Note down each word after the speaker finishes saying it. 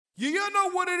You know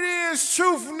what it is,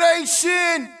 Truth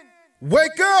Nation.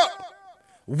 Wake up.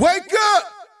 Wake up.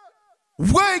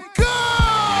 Wake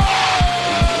up.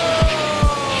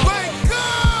 Wake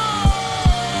up.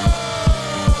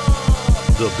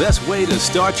 The best way to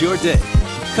start your day.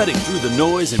 Cutting through the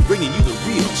noise and bringing you the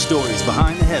real stories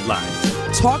behind the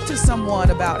headlines. Talk to someone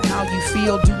about how you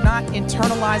feel. Do not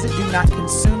internalize it. Do not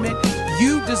consume it.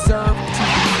 You deserve to be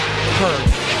heard.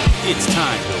 It's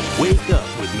time to wake up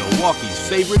with Milwaukee's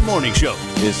favorite morning show.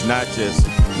 It's not just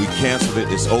we canceled it,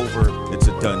 it's over, it's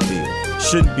a done deal.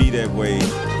 Shouldn't be that way.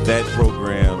 That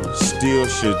program still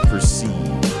should proceed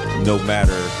no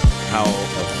matter how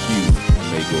a few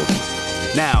may go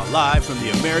against it. Now, live from the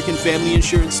American Family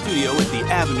Insurance Studio at the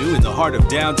Avenue in the heart of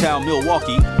downtown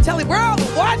Milwaukee. Telly, where all the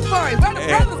watch party? Where the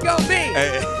brothers gonna be?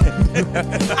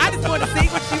 I just want to see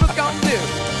what she was gonna do.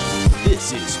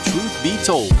 This is Truth Be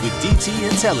Told with DT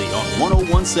and Telly on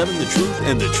 1017 The Truth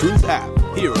and The Truth app.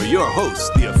 Here are your hosts,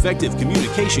 the effective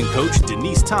communication coach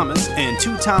Denise Thomas and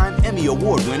two-time Emmy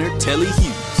Award winner Telly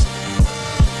Hughes.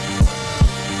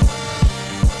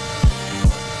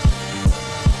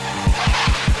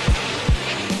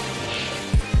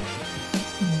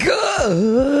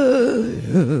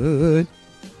 Good.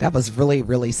 That was really,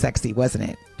 really sexy, wasn't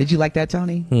it? Did you like that,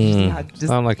 Tony?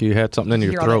 Sound like you had something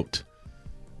in your throat.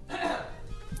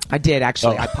 I did,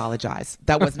 actually. I apologize.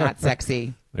 That was not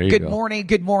sexy. Good morning.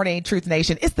 Good morning, Truth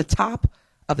Nation. It's the top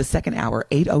of the second hour,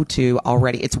 8:02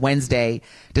 already. It's Wednesday,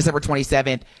 December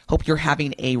 27th. Hope you're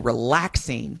having a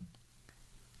relaxing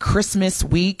Christmas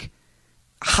week,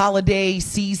 holiday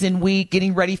season week,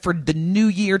 getting ready for the new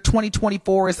year.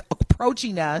 2024 is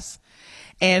approaching us.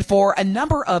 And for a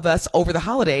number of us over the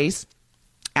holidays,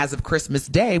 as of Christmas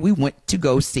Day, we went to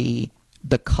go see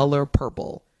The Color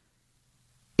Purple.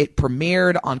 It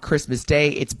premiered on Christmas Day.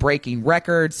 It's breaking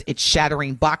records. It's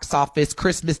shattering box office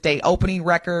Christmas Day opening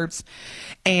records.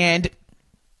 And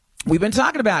we've been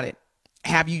talking about it.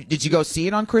 Did you go see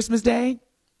it on Christmas Day?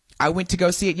 I went to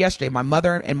go see it yesterday. My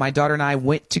mother and my daughter and I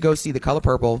went to go see The Color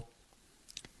Purple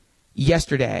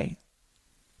yesterday.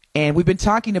 And we've been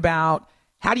talking about,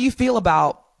 how do you feel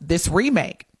about this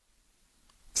remake?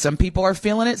 Some people are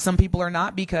feeling it. Some people are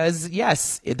not, because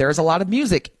yes, there's a lot of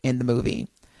music in the movie.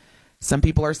 Some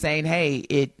people are saying, hey,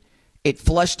 it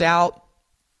flushed out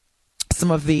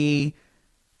some of the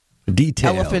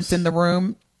details, elephants in the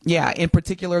room. Yeah, in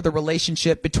particular, the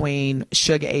relationship between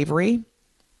Suge Avery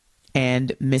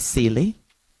and Miss Seeley.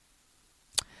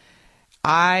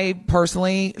 I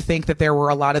personally think that there were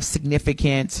a lot of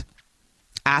significant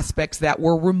aspects that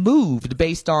were removed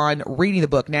based on reading the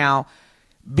book. Now,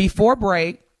 before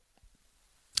break,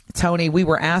 Tony, we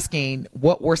were asking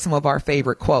what were some of our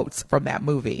favorite quotes from that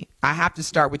movie. I have to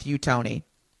start with you, Tony.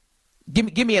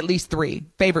 Give me at least 3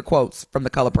 favorite quotes from The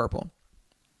Color Purple.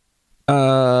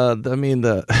 I mean,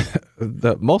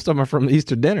 the most of them are from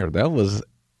Easter dinner. That was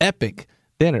epic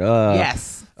dinner.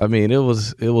 Yes. I mean, it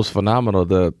was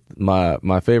phenomenal.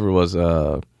 My favorite was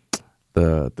the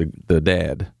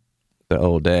dad, the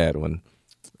old dad, when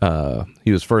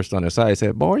he was first on his side. He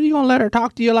said, "Boy, you gonna let her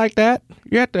talk to you like that?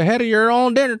 You're at the head of your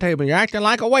own dinner table. You're acting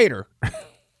like a waiter."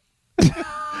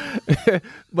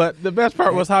 But the best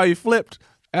part was how he flipped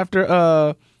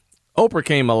after Oprah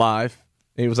came alive.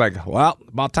 He was like, "Well,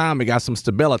 about time we got some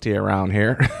stability around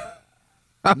here."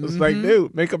 I was like,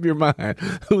 "Dude, make up your mind.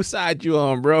 Whose side you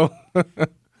on, bro?"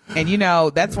 And,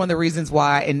 that's one of the reasons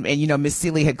why, and Miss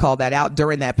Seeley had called that out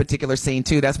during that particular scene,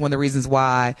 too. That's one of the reasons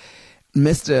why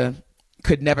Mr.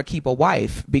 could never keep a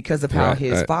wife, because of how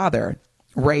his father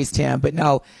raised him. But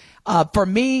no, for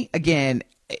me, again,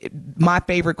 my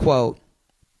favorite quote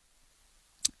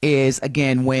is,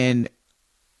 again, when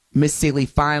Miss Seeley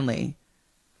finally,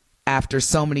 after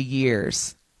so many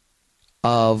years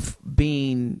of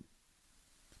being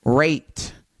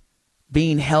raped,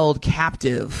 being held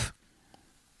captive,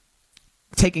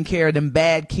 taking care of them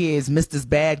bad kids, Mr.'s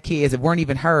bad kids that weren't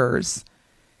even hers,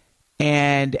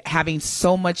 and having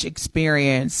so much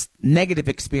experience, negative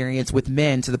experience with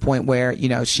men, to the point where,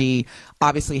 she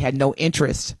obviously had no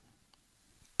interest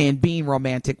in being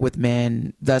romantic with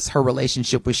men, thus her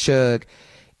relationship with Suge.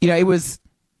 It was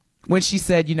when she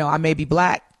said, I may be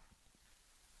black,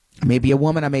 I may be a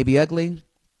woman, I may be ugly,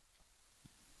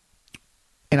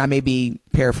 and I may be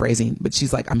paraphrasing, but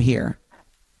she's like, I'm here.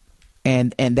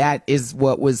 And that is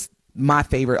what was my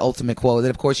favorite ultimate quote. And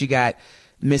of course, you got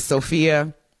Miss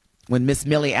Sophia, when Miss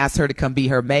Millie asked her to come be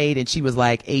her maid, and she was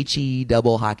like, HE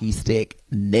double hockey stick,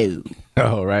 no.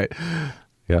 Oh, right.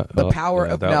 Yeah. The power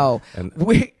of no. And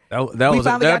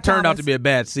that turned out to be a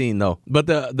bad scene, though. But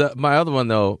my other one,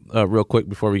 though, real quick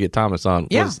before we get Thomas on,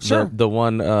 was sure. the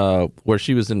one where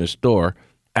she was in the store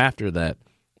after that,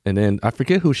 And then I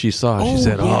forget who she saw. She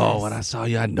said, yes. "Oh, when I saw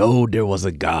you, I know there was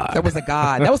a God." There was a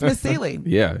God. That was Miss Seeley.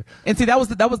 Yeah. And see, that was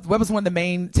one of the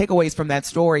main takeaways from that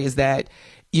story is that,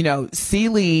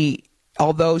 Seeley,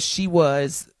 although she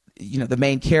was, the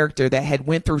main character that had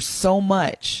went through so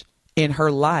much in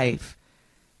her life,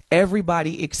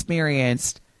 everybody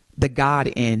experienced the God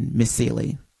in Miss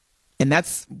Seeley. And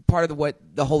that's part of what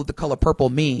the color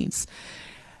purple means.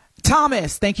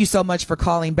 Thomas, thank you so much for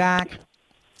calling back.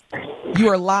 You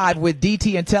are live with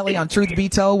DT and Telly on Truth Be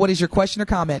Told. What is your question or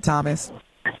comment, Thomas?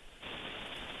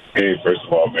 Hey, first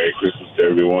of all, Merry Christmas to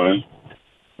everyone.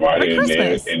 Right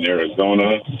in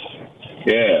Arizona.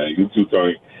 Yeah, you too,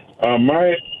 Tony.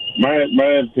 My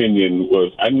opinion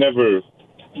was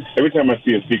every time I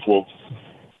see a sequel,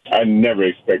 I never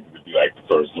expect it to be like the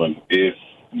first one. It's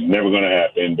never going to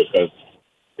happen because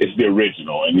it's the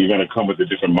original and you're going to come with a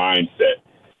different mindset.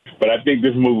 But I think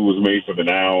this movie was made for the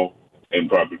now and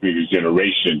probably previous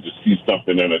generation to see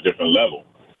something on a different level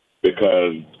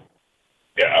because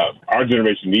our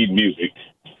generation needs music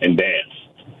and dance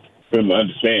for them to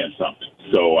understand something.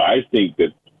 So I think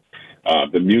that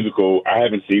the musical, I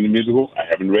haven't seen the musical, I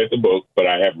haven't read the book, but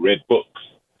I have read books.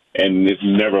 And it's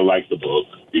never like the book.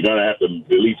 You're going to have to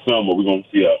delete some or we're going to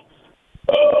see a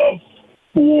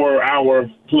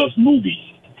 4-hour plus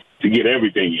movie to get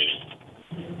everything in it.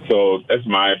 So that's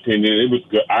my opinion. It was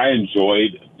good. I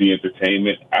enjoyed the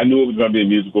entertainment. I knew it was going to be a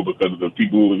musical because of the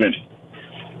people who was in it.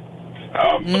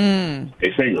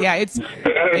 They singers. Yeah, it's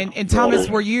and Thomas,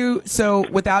 were you, so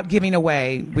without giving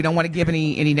away, we don't want to give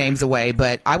any names away,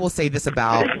 but I will say this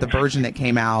about the version that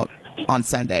came out on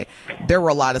Sunday. There were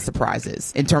a lot of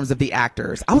surprises in terms of the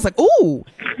actors. I was like, ooh,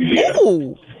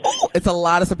 it's a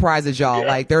lot of surprises, y'all. Yeah.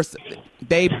 Like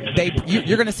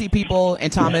you're going to see people,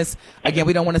 and Thomas, again,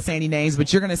 we don't want to say any names,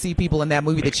 but you're going to see people in that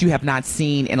movie that you have not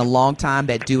seen in a long time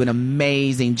that do an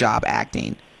amazing job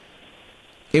acting.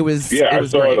 It was great. I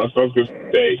saw it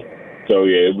today. So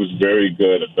yeah, it was very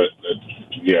good. But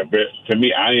to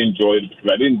me, I enjoyed it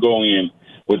because I didn't go in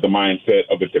with the mindset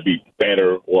of it to be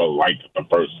better or like the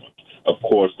first one. Of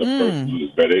course, the first one is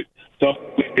better. Some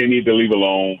they need to leave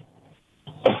alone.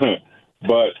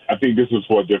 But I think this is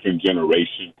for a different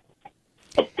generation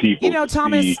of people.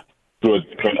 Thomas, through a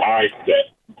different mindset.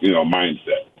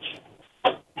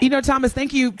 Thomas,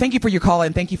 thank you for your call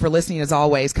and thank you for listening as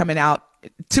always, coming out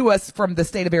to us from the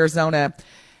state of Arizona.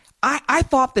 I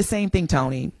thought the same thing,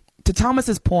 Tony. To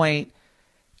Thomas's point,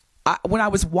 when I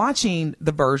was watching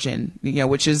the version,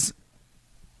 which is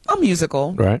a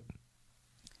musical, right,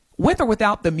 with or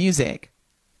without the music,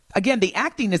 again, the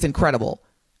acting is incredible.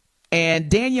 And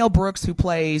Danielle Brooks, who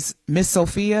plays Miss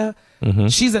Sophia,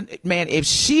 she's if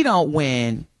she don't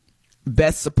win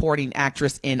Best Supporting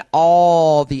Actress in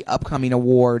all the upcoming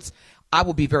awards, I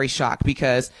will be very shocked,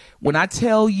 because when I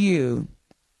tell you,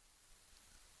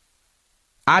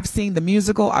 I've seen the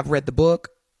musical, I've read the book,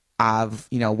 I've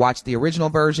watched the original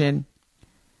version.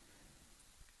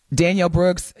 Danielle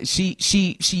Brooks,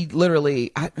 she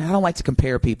literally, I don't like to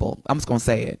compare people. I'm just gonna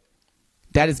say it.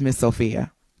 That is Miss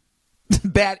Sophia.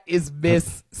 That is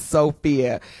Miss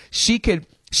Sophia. She could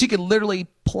literally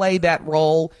play that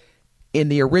role in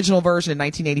the original version in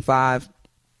 1985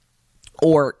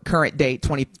 or current date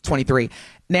 2023.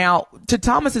 Now, to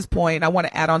Thomas's point, I want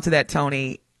to add on to that,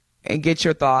 Tony, and get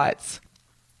your thoughts.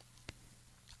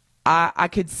 I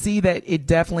could see that it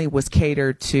definitely was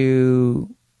catered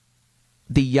to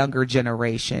the younger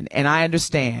generation. And I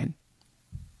understand.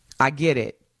 I get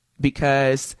it,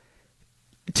 because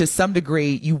to some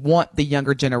degree, you want the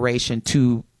younger generation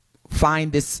to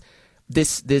find this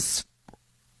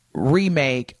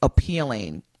remake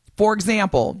appealing. For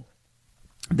example,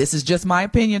 this is just my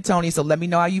opinion, Tony, so let me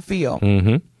know how you feel.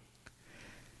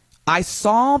 I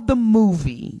saw the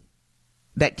movie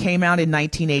that came out in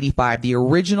 1985, the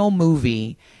original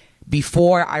movie,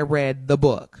 before I read the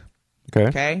book.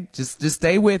 Okay? Just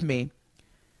stay with me.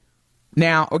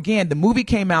 Now, again, the movie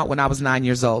came out when I was 9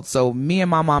 years old. So me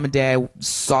and my mom and dad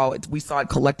saw it. We saw it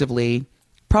collectively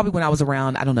probably when I was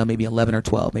around, I don't know, maybe 11 or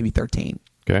 12, maybe 13.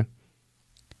 Okay.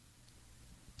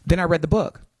 Then I read the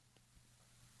book.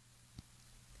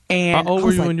 And how old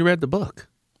were you when you read the book?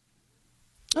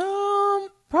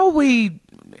 Probably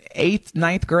 8th,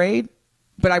 9th grade.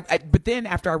 But then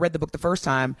after I read the book the first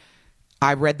time,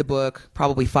 I read the book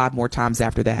probably 5 more times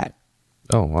after that.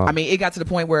 Oh, wow. I mean, it got to the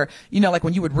point where, like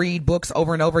when you would read books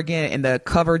over and over again and the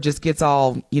cover just gets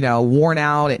all, worn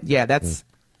out. And yeah, that's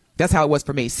how it was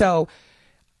for me. So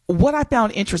what I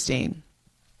found interesting,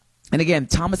 and again,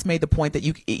 Thomas made the point that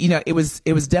it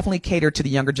was definitely catered to the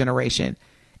younger generation.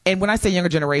 And when I say younger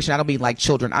generation, I don't mean like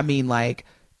children. I mean like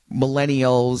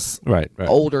millennials, right.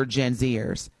 older Gen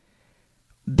Zers.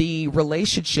 the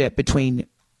relationship between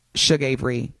Shug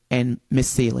Avery and Miss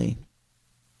Seeley.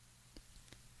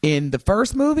 In the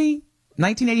first movie,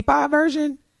 1985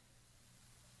 version,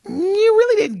 you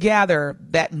really didn't gather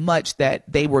that much that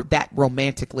they were that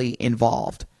romantically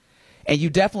involved. And you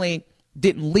definitely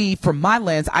didn't leave, from my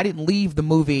lens, I didn't leave the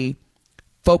movie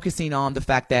focusing on the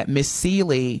fact that Miss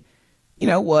Seeley,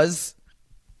 was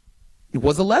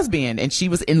a lesbian and she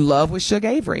was in love with Shug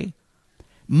Avery.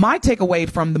 My takeaway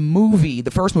from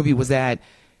the first movie, was that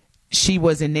she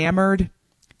was enamored.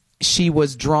 She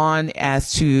was drawn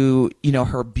as to,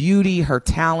 her beauty, her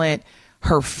talent,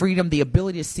 her freedom, the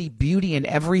ability to see beauty in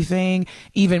everything,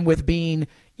 even with being,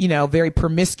 very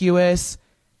promiscuous.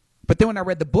 But then when I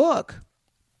read the book,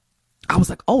 I was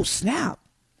like, oh, snap.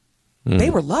 They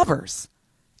were lovers.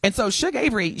 And so Shug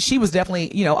Avery, she was definitely,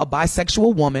 a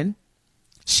bisexual woman.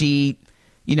 She,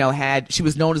 she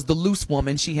was known as the loose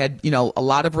woman. She had, a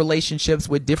lot of relationships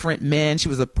with different men. She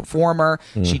was a performer.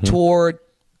 She toured.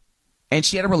 And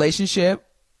she had a relationship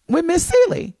with Miss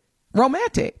Seeley,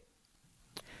 romantic.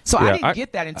 So I didn't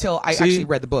get that until I actually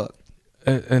read the book.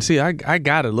 And see, I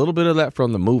got a little bit of that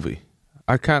from the movie.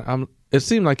 It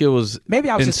seemed like it was maybe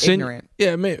I was just ignorant.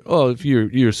 Yeah, well, if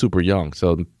you're super young,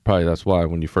 so probably that's why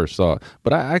when you first saw it.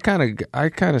 But I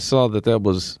kind of saw that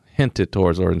was hinted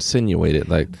towards or insinuated,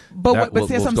 like. But see,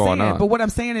 that's what I'm saying. On. But what I'm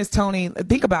saying is, Tony,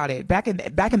 think about it. Back in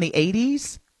the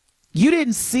 80s, you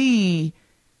didn't see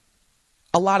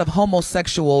a lot of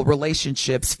homosexual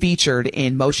relationships featured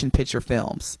in motion picture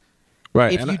films.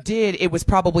 Right. If you did, it was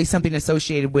probably something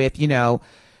associated with,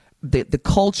 the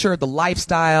culture, the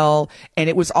lifestyle, and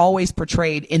it was always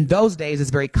portrayed in those days as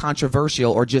very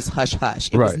controversial or just hush hush.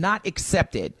 It was not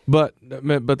accepted. But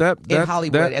that in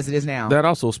Hollywood as it is now. That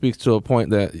also speaks to a point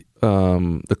that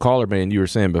the caller man, you were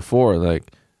saying before,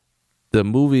 like the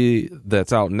movie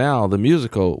that's out now, the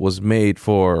musical, was made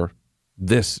for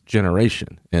this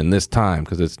generation and this time,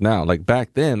 because it's now. Like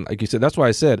back then, like you said, that's why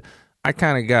I said I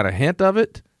kind of got a hint of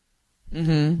it.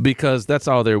 Because that's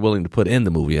all they're willing to put in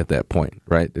the movie at that point,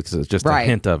 right? It's just a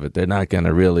hint of it. They're not going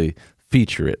to really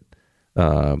feature it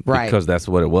because that's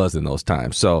what it was in those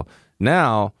times. So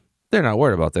now they're not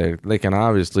worried about that. They can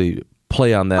obviously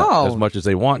play on that as much as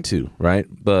they want to, right?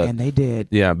 And they did.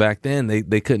 Yeah, back then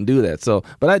they couldn't do that. So,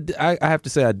 but I have to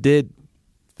say I did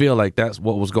feel like that's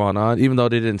what was going on, even though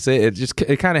they didn't say it.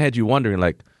 It kind of had you wondering,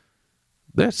 like,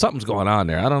 there's something's going on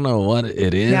there. I don't know what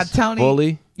it is. Now, Tony,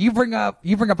 fully. You bring up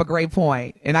a great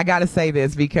point, and I got to say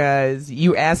this because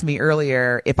you asked me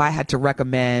earlier if I had to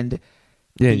recommend.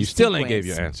 Yeah, you still ain't gave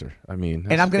your answer. I mean,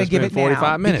 and I'm going to give it 45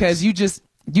 now minutes. Because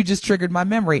you just triggered my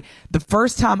memory. The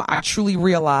first time I truly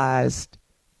realized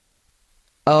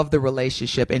of the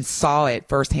relationship and saw it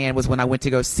firsthand was when I went to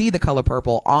go see The Color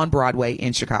Purple on Broadway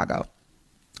in Chicago.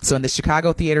 So in the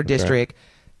Chicago Theater District,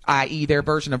 i.e. their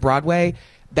version of Broadway.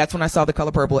 That's when I saw The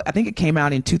Color Purple. I think it came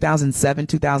out in 2007,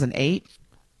 2008.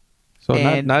 So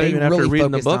not even after reading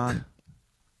the book?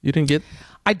 You didn't get?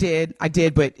 I did,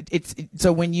 but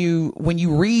so when you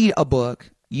read a book,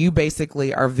 you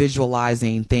basically are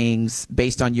visualizing things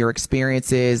based on your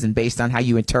experiences and based on how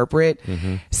you interpret.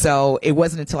 So it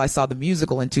wasn't until I saw the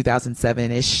musical in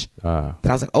 2007-ish that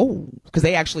I was like, oh, because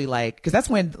they actually because that's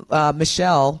when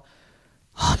Michelle,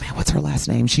 oh man, what's her last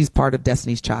name? She's part of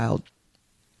Destiny's Child.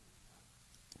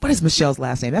 What is Michelle's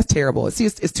last name? That's terrible. See,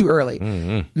 it's too early.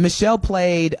 Michelle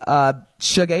played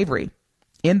Shug Avery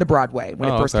in the Broadway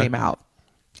when it first came out.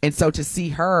 And so to see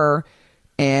her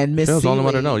and Miss Seeley. Michelle's the only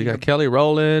one to know. You got Kelly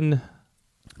Rowland,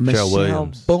 Michelle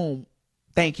Williams. Boom.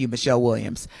 Thank you, Michelle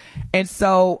Williams. And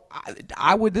so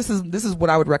I would, this is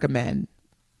what I would recommend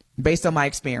based on my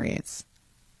experience.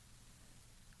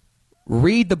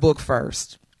 Read the book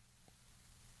first.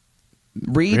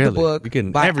 Read the book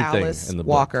by Alice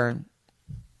Walker.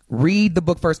 Read the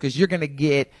book first, because you're going to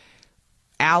get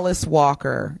Alice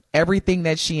Walker, everything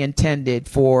that she intended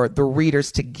for the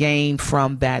readers to gain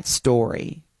from that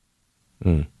story.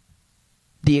 The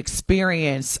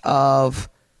experience of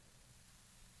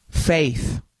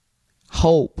faith,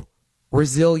 hope,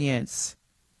 resilience,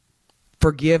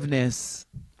 forgiveness,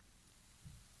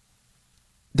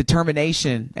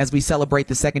 determination as we celebrate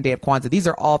the second day of Kwanzaa. These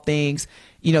are all things,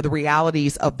 the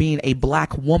realities of being a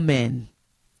Black woman.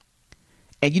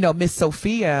 And, Miss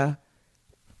Sophia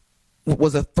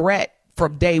was a threat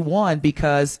from day one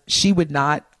because she would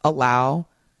not allow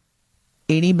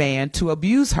any man to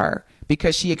abuse her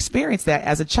because she experienced that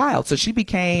as a child. So she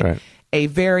became a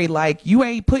very you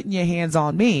ain't putting your hands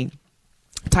on me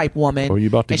type woman. Or you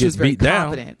about to get beat down.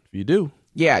 Confident. You do.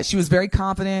 Yeah, she was very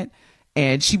confident,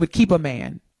 and she would keep a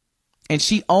man, and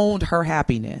she owned her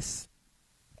happiness.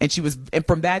 And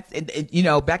from that,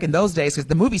 back in those days, because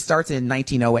the movie starts in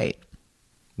 1908.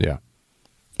 Yeah.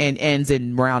 And ends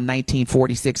in around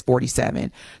 1946,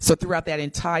 47. So throughout that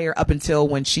entire, up until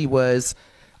when she was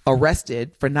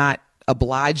arrested for not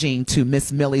obliging to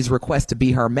Miss Millie's request to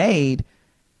be her maid,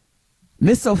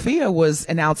 Miss Sophia was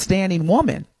an outstanding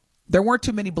woman. There weren't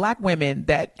too many black women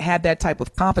that had that type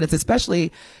of confidence,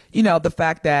 especially, the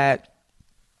fact that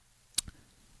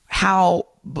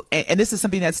and this is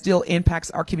something that still impacts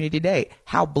our community today,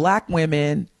 how black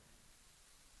women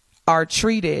are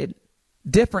treated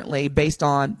differently based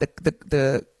on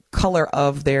the color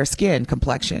of their skin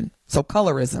complexion. So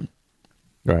colorism.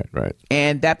 Right.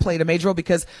 And that played a major role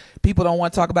because people don't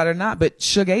want to talk about it or not. But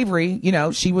Suge Avery,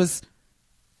 she was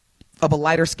of a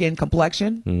lighter skin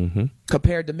complexion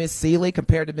compared to Miss Seeley,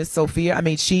 compared to Miss Sophia. I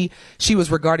mean, she was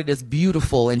regarded as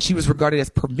beautiful, and she was regarded as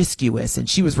promiscuous, and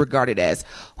she was regarded as,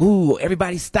 ooh,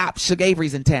 everybody stop, Suge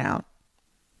Avery's in town.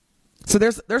 So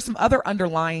there's some other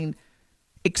underlying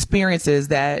experiences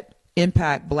that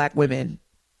impact black women,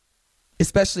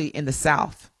 especially in the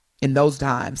South in those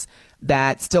times,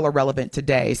 that still are relevant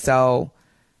today. So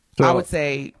I would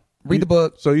say read the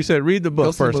book. So you said read the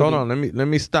book first. Hold on. Let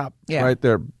me stop right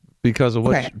there because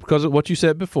of what you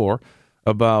said before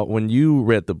about when you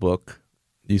read the book.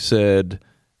 You said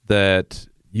that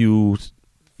you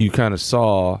kind of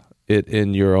saw it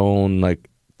in your own, like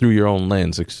through your own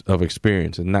lens of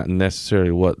experience, and not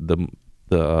necessarily what the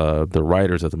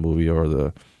writers of the movie or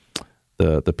the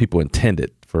people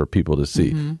intended for people to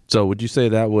see. So would you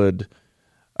say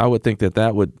I would think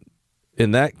that would,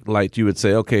 in that light, you would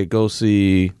say, okay, go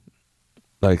see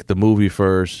like the movie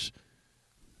first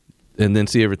and then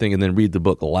see everything and then read the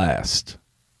book last.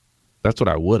 That's what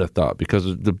I would have thought,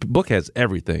 because the book has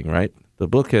everything, right? The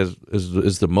book is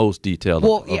the most detailed of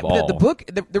all. The book,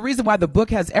 the reason why the book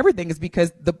has everything is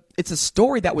because it's a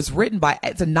story that was written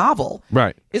it's a novel.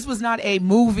 Right. This was not a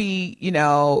movie,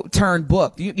 turned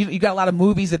book. You got a lot of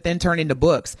movies that then turn into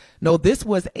books. No, this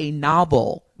was a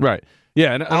novel. Right.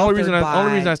 Yeah, and the only reason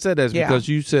I said that is because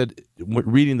you said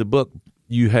reading the book,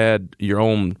 you saw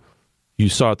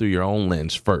it through your own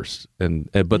lens first,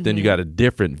 but then you got a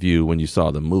different view when you saw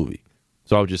the movie.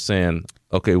 So I was just saying,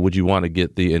 okay, would you want to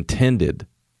get the intended?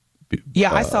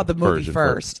 I saw the movie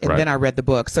first, and then I read the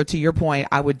book. So to your point,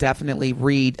 I would definitely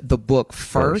read the book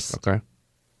first. Okay.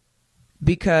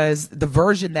 Because the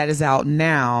version that is out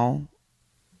now,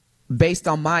 based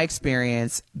on my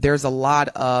experience, there's a lot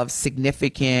of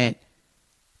significant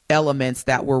elements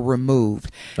that were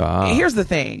removed. Here's the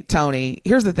thing, Tony.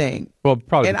 Here's the thing. Well,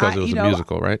 probably because it was a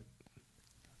musical, right?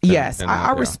 Yes,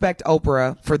 I respect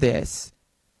Oprah for this,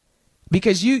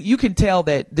 because you can tell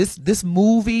that this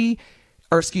movie,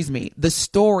 or excuse me, the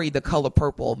story, The Color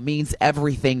Purple, means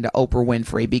everything to Oprah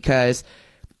Winfrey, because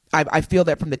I feel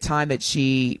that from the time that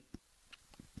she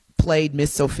played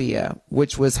Miss Sophia,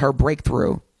 which was her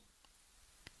breakthrough,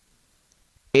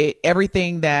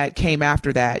 everything that came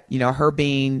after that, her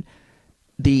being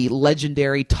the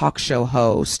legendary talk show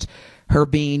host, her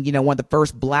being, one of the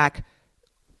first black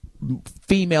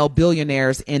female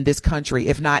billionaires in this country,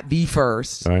 if not the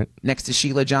first, right, next to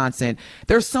Sheila Johnson.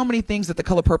 There's so many things that The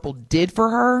Color Purple did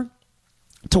for her,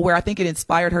 to where I think it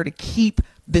inspired her to keep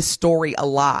this story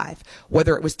alive,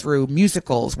 whether it was through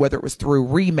musicals, whether it was through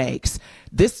remakes.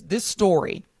 This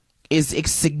story is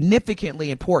significantly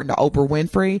important to Oprah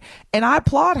Winfrey, and I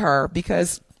applaud her,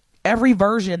 because every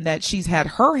version that she's had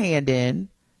her hand in,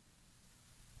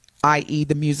 i.e.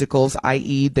 the musicals,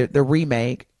 i.e. the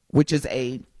remake, which is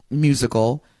a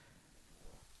musical,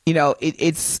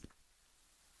 she's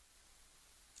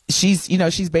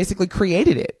basically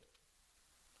created it.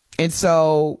 And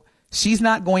so she's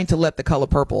not going to let The Color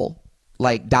Purple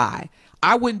die.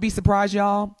 I wouldn't be surprised,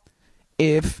 y'all,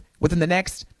 if within the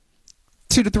next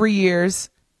 2 to 3 years,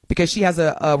 because she has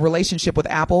a relationship with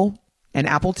Apple and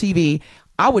Apple TV,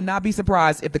 I would not be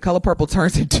surprised if The Color Purple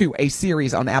turns into a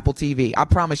series on Apple TV. I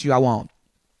promise you I won't.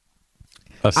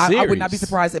 I would not be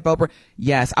surprised if Oprah.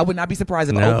 Yes, I would not be surprised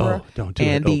if Oprah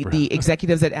the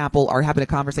executives at Apple are having a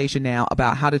conversation now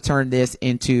about how to turn this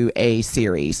into a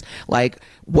series. Like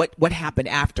what happened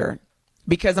after?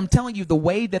 Because I'm telling you, the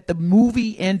way that the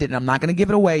movie ended, and I'm not going to give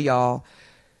it away, y'all.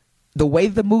 The way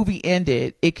the movie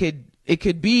ended, it could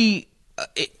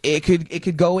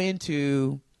go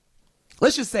into.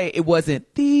 Let's just say it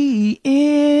wasn't the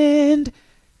end.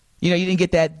 You didn't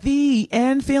get that the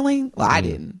end feeling. Well, I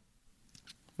didn't.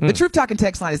 The Truth Talking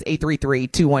text line is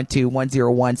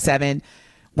 833-212-1017.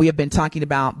 We have been talking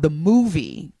about the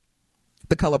movie,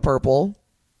 The Color Purple,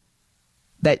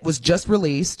 that was just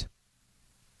released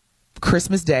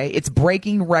Christmas Day. It's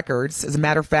breaking records. As a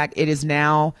matter of fact, it is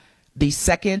now the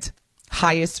second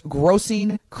highest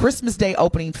grossing Christmas Day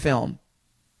opening film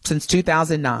since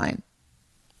 2009.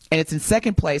 And it's in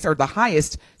second place, or the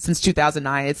highest since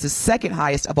 2009. It's the second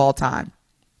highest of all time.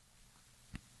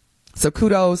 So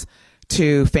kudos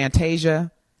to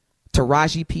Fantasia, to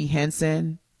Raji P.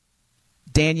 Henson,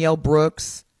 Danielle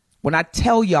Brooks. When I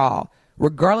tell y'all,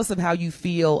 regardless of how you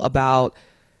feel about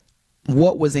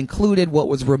what was included, what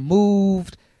was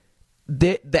removed,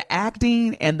 the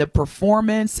acting and the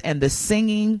performance and the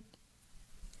singing,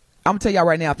 I'm gonna tell y'all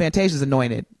right now, Fantasia's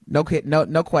anointed. No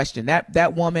question.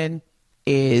 That woman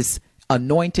is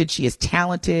anointed. She is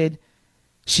talented.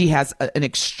 She has an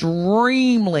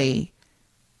extremely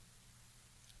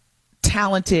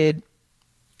talented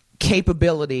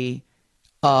capability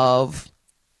of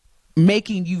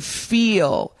making you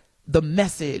feel the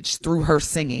message through her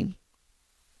singing.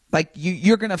 Like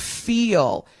you're going to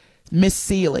feel Miss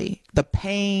Seeley, the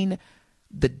pain,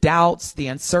 the doubts, the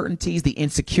uncertainties, the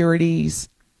insecurities.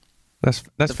 That's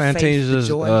Fantasia's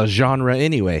genre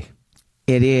anyway.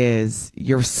 It is.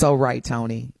 You're so right,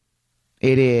 Tony.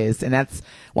 It is. And that's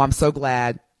why I'm so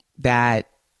glad that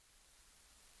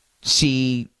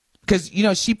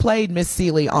because, she played Miss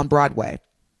Seeley on Broadway.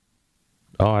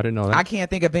 Oh, I didn't know that. I can't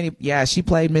think of any. Yeah, she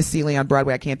played Miss Seeley on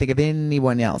Broadway. I can't think of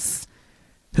anyone else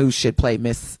who should play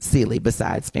Miss Seeley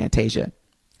besides Fantasia.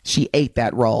 She ate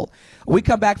that role. When we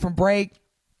come back from break,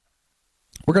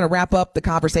 we're going to wrap up the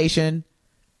conversation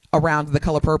around The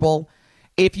Color Purple.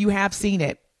 If you have seen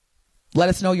it, let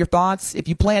us know your thoughts. If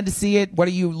you plan to see it, what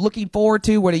are you looking forward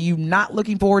to? What are you not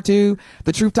looking forward to?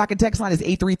 The Truth Talking text line is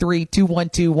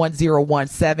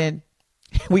 833-212-1017.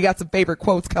 We got some favorite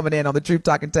quotes coming in on the Truth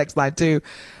Talking text line too.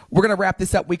 We're going to wrap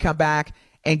this up. We come back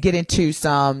and get into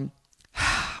some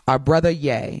our brother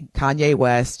Ye, Kanye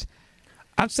West.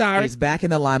 I'm sorry. He's back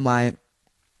in the limelight.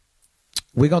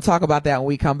 We're going to talk about that when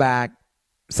we come back.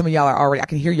 Some of y'all are already, I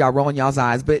can hear y'all rolling y'all's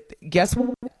eyes, but guess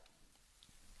what?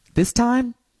 This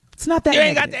time, it's not that You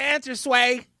ain't negative. got the answer,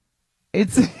 Sway.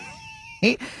 It's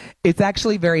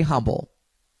actually very humble.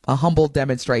 A humble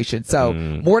demonstration. So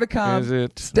more to come. Is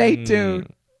it? Stay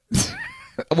tuned.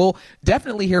 We'll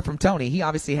definitely hear from Tony. He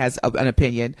obviously has an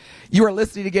opinion. You are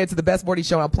listening again to the best morning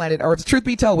show on planet Earth. Truth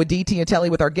Be Told with DT and Telly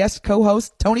with our guest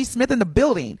co-host Tony Smith in the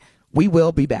building. We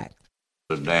will be back.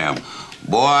 Damn.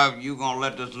 Boy, if you gonna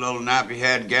let this little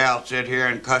nappy-head gal sit here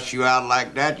and cuss you out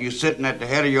like that, you sitting at the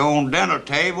head of your own dinner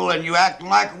table and you acting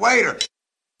like a waiter.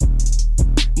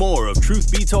 More of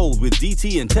Truth Be Told with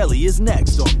DT and Telly is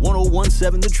next on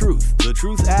 1017 The Truth, The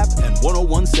Truth app, and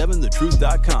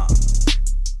 1017thetruth.com.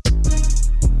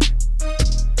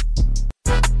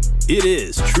 It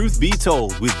is Truth Be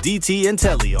Told with DT and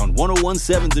Telly on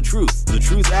 1017 The Truth, The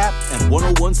Truth app, and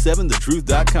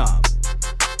 1017thetruth.com.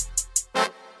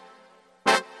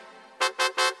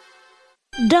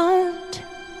 Don't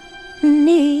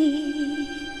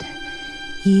need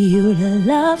you to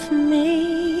love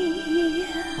me.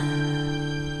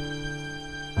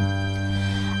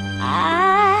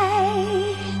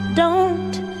 I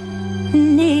don't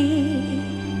need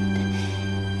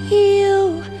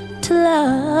you to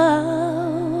love.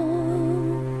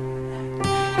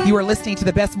 You are listening to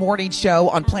the best morning show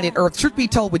on planet Earth, Truth Be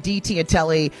Told with DT and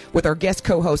Telly with our guest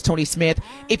co-host Tony Smith.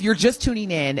 If you're just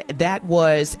tuning in, that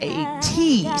was a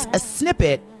tease, a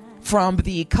snippet from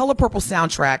the Color Purple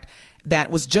soundtrack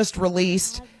that was just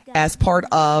released as part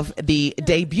of the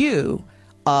debut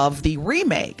of the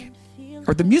remake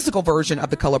or the musical version of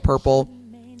The Color Purple.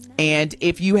 And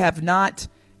if you have not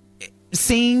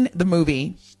seen the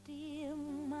movie,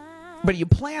 but you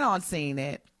plan on seeing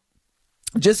it,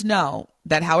 just know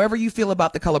that however you feel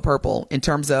about The Color Purple in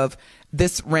terms of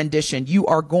this rendition, you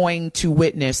are going to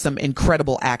witness some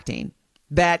incredible acting.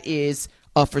 That is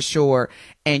for sure.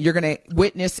 And you're going to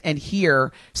witness and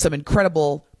hear some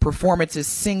incredible performances,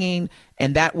 singing.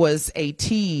 And that was a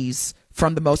tease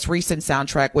from the most recent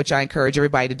soundtrack, which I encourage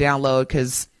everybody to download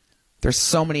because there's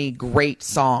so many great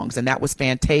songs. And that was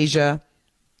Fantasia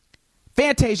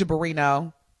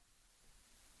Barrino,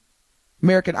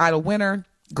 American Idol winner,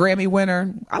 Grammy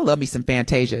winner. I love me some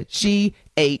Fantasia. She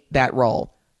ate that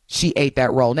role.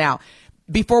 Now,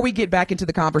 before we get back into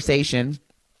the conversation,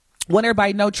 I want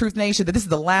everybody to know, Truth Nation, that this is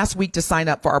the last week to sign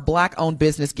up for our Black-owned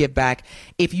business give back.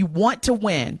 If you want to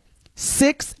win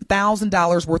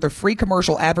 $6,000 worth of free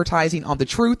commercial advertising on The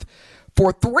Truth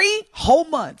for 3 whole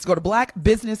months, go to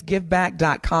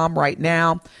blackbusinessgiveback.com right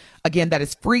now. Again, that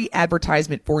is free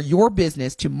advertisement for your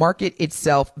business to market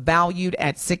itself, valued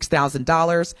at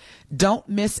 $6,000. Don't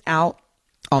miss out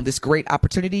on this great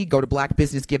opportunity. Go to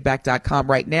blackbusinessgiveback.com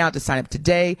right now to sign up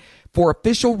today for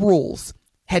official rules.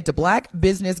 Head to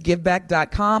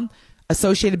blackbusinessgiveback.com.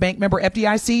 Associated Bank member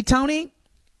FDIC. Tony,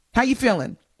 How you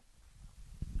feeling?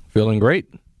 Feeling great.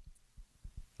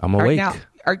 I'm awake.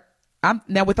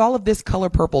 Now with all of this Color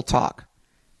Purple talk,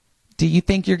 do you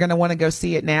think you're going to want to go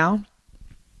see it now?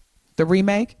 The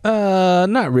remake?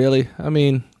 Not really. I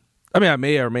mean, I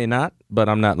may or may not, but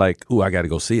I'm not like, ooh, I got to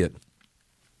go see it.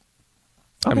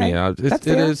 Okay. I mean, it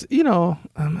is, I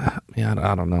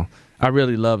don't know. I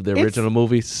really love the original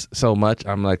movie so much.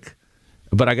 I'm like,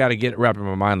 but I got to get it wrapped in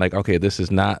my mind. Like, okay, this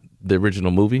is not the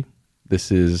original movie.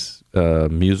 This is a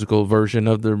musical version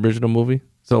of the original movie.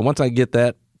 So once I get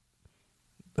that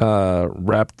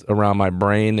wrapped around my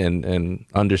brain and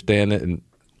understand it and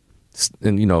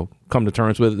come to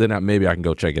terms with it, then maybe I can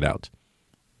go check it out.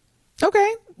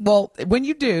 Okay. Well, when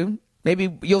you do,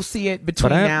 maybe you'll see it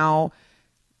between now.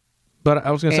 But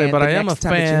I was going to say, but I am a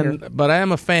fan. But I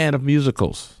am a fan of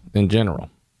musicals in general.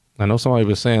 I know somebody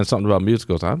was saying something about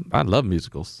musicals. I love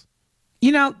musicals.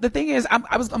 The thing is,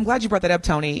 I'm glad you brought that up,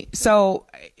 Tony. So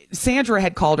Sandra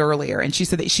had called earlier, and she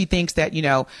said that she thinks that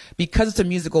because it's a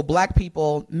musical, Black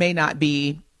people may not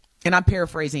be, and I'm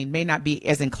paraphrasing, may not be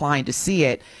as inclined to see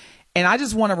it. And I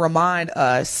just want to remind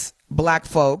us, Black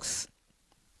folks,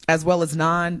 as well as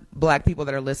non-Black people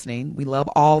that are listening, we love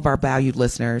all of our valued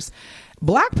listeners.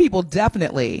 Black people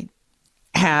definitely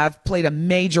have played a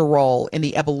major role in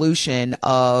the evolution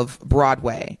of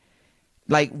Broadway.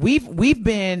 Like we've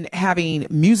been having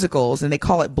musicals, and they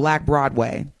call it Black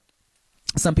Broadway.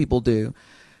 Some people do,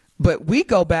 but we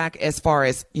go back as far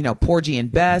as Porgy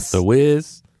and Bess, The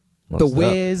Wiz,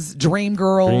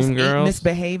 Dreamgirls, Ain't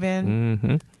Misbehaving.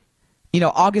 Mm-hmm.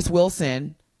 August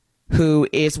Wilson, who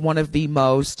is one of the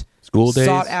most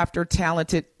sought after,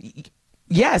 talented.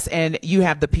 Yes, and you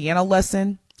have The Piano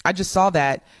Lesson. I just saw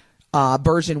that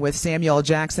version with Samuel L.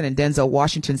 Jackson and Denzel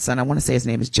Washington's son. I want to say his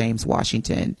name is James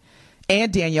Washington.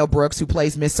 And Danielle Brooks, who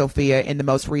plays Miss Sophia in the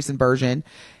most recent version.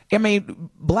 I mean,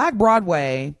 Black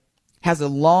Broadway has a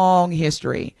long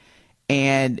history,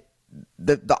 and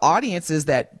the audiences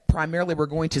that primarily were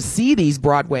going to see these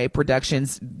Broadway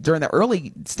productions during the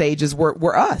early stages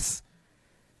were us.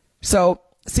 So,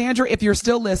 Sandra, if you're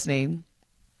still listening,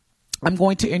 I'm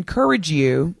going to encourage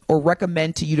you or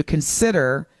recommend to you to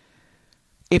consider,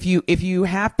 if you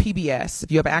have PBS,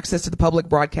 if you have access to the public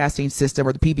broadcasting system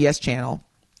or the PBS channel,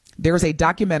 there's a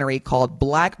documentary called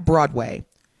Black Broadway,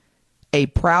 A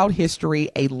Proud History,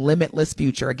 A Limitless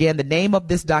Future. Again, the name of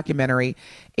this documentary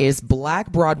is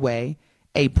Black Broadway,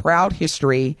 A Proud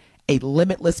History, A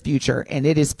Limitless Future. And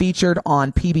it is featured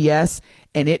on PBS,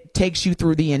 and it takes you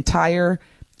through the entire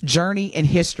journey and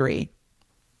history.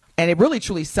 And it really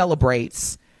truly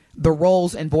celebrates the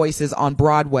roles and voices on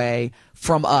Broadway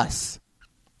from us.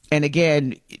 And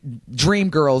again,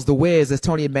 Dreamgirls, The Wiz, as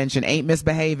Tony had mentioned, Ain't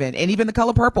Misbehaving, and even The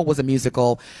Color Purple was a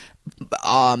musical.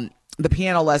 The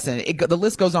Piano Lesson, the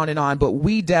list goes on and on, but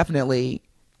we definitely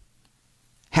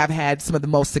have had some of the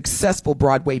most successful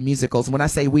Broadway musicals. When I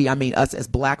say we, I mean us as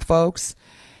Black folks.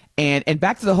 And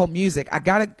back to the whole music, I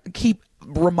got to keep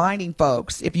reminding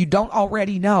folks, if you don't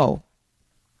already know,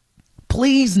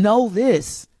 please know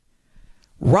this.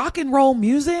 Rock and roll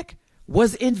music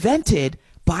was invented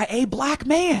by a Black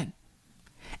man.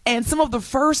 And some of the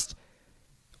first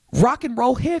rock and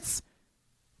roll hits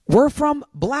were from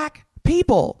Black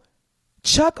people.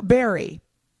 Chuck Berry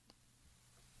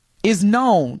is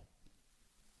known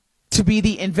to be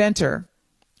the inventor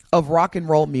of rock and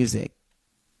roll music.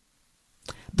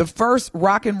 The first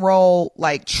rock and roll,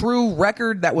 true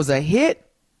record that was a hit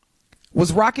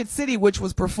was Rocket City, which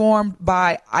was performed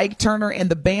by Ike Turner and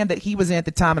the band that he was in at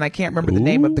the time, and I can't remember the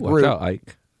name of the group. Watch out,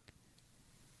 Ike.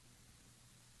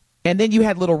 And then you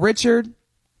had Little Richard,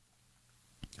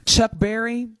 Chuck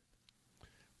Berry.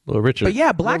 Little Richard. But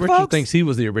yeah, Black Little Richard folks thinks he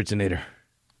was the originator.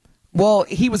 Well,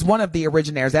 he was one of the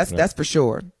originators. That's for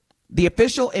sure. The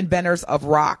official inventors of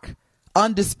rock,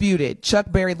 undisputed,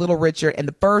 Chuck Berry, Little Richard, and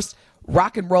the first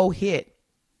rock and roll hit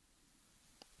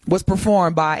was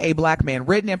performed by a Black man,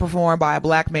 written and performed by a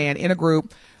Black man in a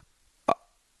group.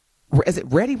 Is it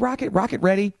Ready Rocket? Rocket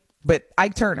Ready? But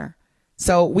Ike Turner.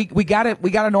 So we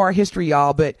gotta know our history,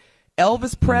 y'all. But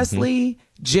Elvis Presley,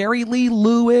 Jerry Lee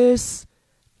Lewis,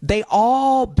 they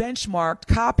all benchmarked,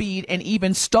 copied, and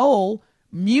even stole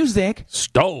music.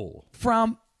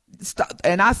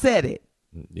 And I said it.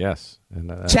 Yes.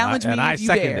 Challenge me if you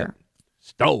dare.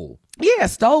 Stole. Yeah,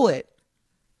 stole it.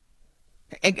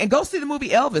 And go see the movie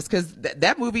Elvis, because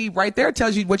that movie right there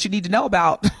tells you what you need to know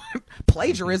about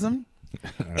plagiarism.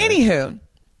 Right. Anywho,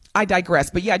 I digress.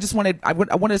 But yeah, I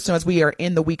wanted us to know, as we are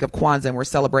in the week of Kwanzaa and we're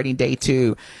celebrating day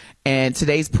 2, and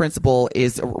today's principle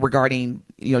is regarding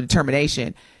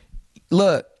determination.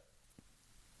 Look,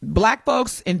 Black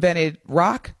folks invented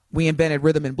rock. We invented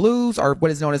rhythm and blues, or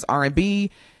what is known as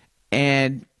R&B.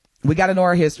 And we got to know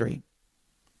our history.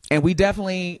 And we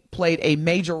definitely played a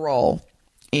major role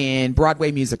in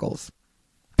Broadway musicals,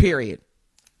 period.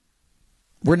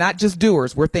 We're not just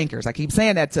doers, we're thinkers. I keep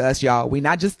saying that to us, y'all. We're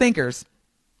not just thinkers,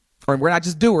 or we're not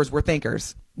just doers, we're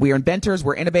thinkers. We are inventors,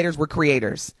 we're innovators, we're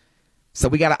creators. So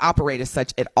we got to operate as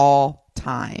such at all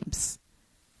times.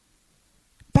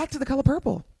 Back to The Color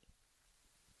Purple.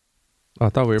 I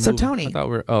thought we were So, moving.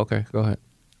 Tony. Oh, okay. Go ahead.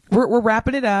 We're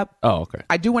wrapping it up. Oh, okay.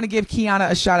 I do want to give Kiana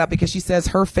a shout out because she says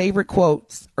her favorite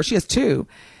quotes, or she has two,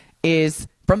 is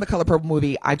from the Color Purple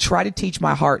movie. I try to teach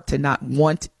my heart to not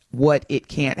want what it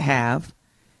can't have.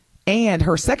 And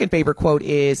her second favorite quote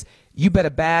is, you better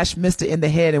bash Mr. in the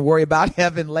head and worry about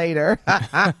heaven later.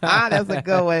 That's a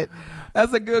good one.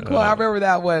 That's a good quote. I remember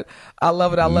that one. I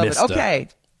love it. I love Mr. it. Okay.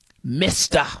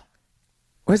 Mr.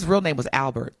 His real name was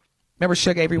Albert. Remember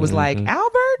Sugar Avery was like,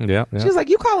 Albert? Yeah. She was like,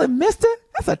 you call him Mr.?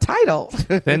 That's a title.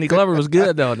 Danny Glover was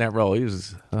good, though, in that role. He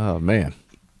was, oh, man.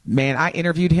 Man, I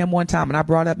interviewed him one time and I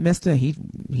brought up Mr. He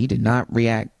did not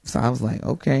react. So I was like,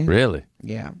 okay. Really?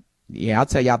 Yeah. Yeah, I'll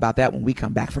tell y'all about that when we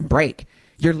come back from break.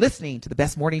 You're listening to the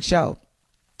best morning show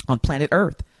on planet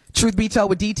Earth. Truth Be Told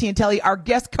with DT and Telly. Our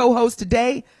guest co-host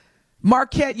today,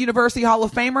 Marquette University Hall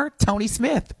of Famer, Tony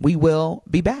Smith. We will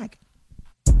be back.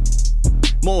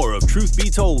 More of Truth Be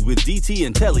Told with DT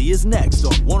and Telly is next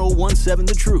on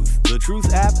 1017 The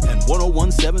Truth app, and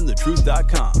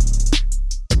 1017thetruth.com.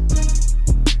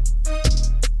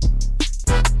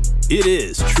 It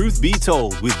is Truth Be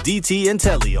Told with DT and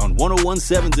Telly on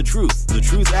 1017 The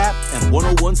Truth app, and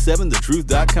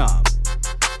 1017thetruth.com.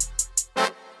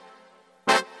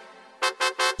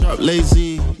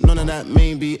 Lazy, none of that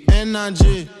mean be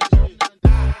N-I-G.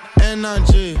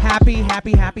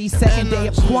 Happy second day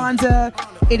of Kwanzaa.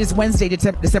 It is Wednesday,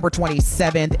 December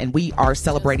 27th, and we are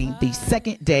celebrating the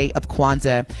second day of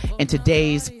Kwanzaa. And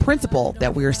today's principle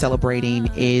that we are celebrating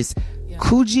is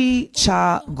Kuji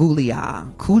Cha Gulia,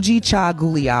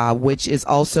 which is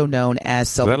also known as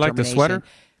self-determination. Is that like the sweater?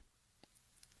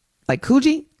 Like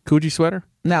Kuji? Kuji sweater?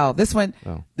 No, this one,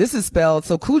 This is spelled,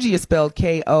 so Kuji is spelled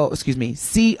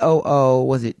C-O-O,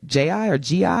 was it J-I or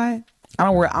G-I? I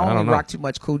don't really rock too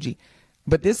much Kuji,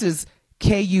 but this is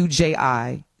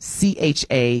Kujichagula.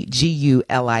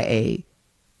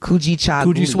 Kuji Cha.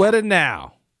 Kuji sweater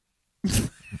now.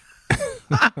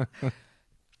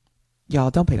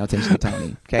 Y'all don't pay no attention to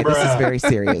Tony. Okay, this is very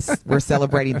serious. We're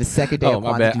celebrating the second day of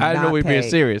Kwanzaa. My bad. I didn't know we were being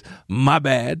serious. My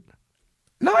bad.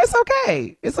 No, it's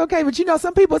okay. It's okay. But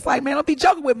some people, it's like, man, don't be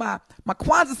joking with my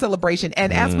Kwanzaa celebration.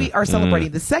 And as we are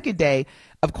celebrating the second day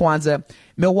of Kwanzaa,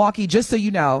 Milwaukee, just so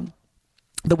you know,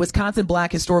 the Wisconsin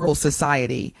Black Historical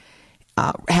Society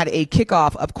had a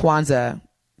kickoff of Kwanzaa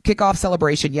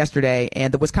celebration yesterday.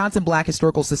 And the Wisconsin Black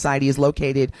Historical Society is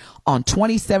located on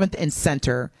 27th and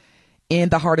Center in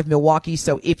the heart of Milwaukee.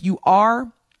 So if you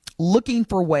are looking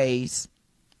for ways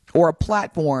or a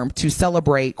platform to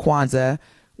celebrate Kwanzaa,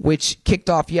 which kicked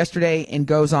off yesterday and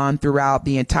goes on throughout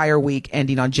the entire week,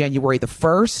 ending on January the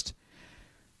 1st,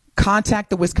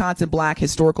 contact the Wisconsin Black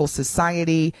Historical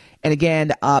Society. And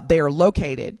again, they are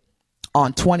located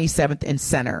on 27th and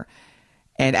Center.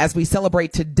 And as we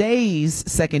celebrate today's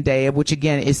second day, which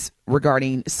again is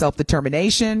regarding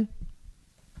self-determination,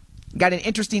 got an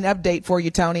interesting update for you,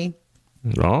 Tony.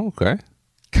 Oh, okay.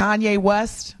 Kanye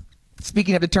West,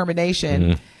 speaking of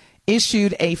determination,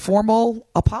 issued a formal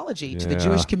apology to the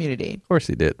Jewish community. Of course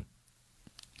he did.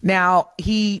 Now,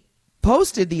 he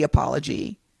posted the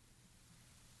apology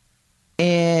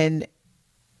in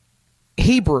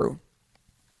Hebrew,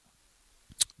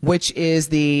 which is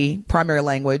the primary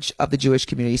language of the Jewish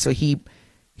community. So he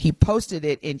posted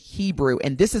it in Hebrew,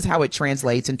 and this is how it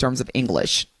translates in terms of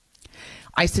English.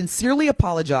 I sincerely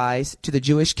apologize to the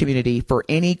Jewish community for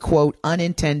any, quote,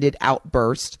 unintended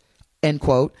outburst, end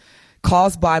quote,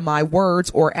 caused by my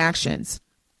words or actions.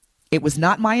 It was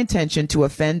not my intention to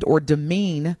offend or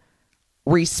demean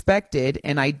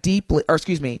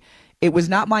it was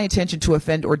not my intention to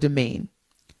offend or demean.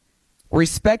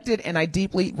 Respected, and I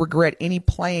deeply regret any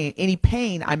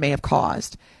pain I may have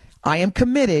caused. I am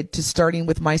committed to starting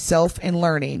with myself and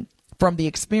learning from the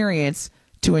experience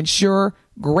to ensure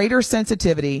greater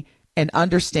sensitivity and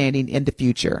understanding in the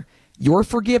future. Your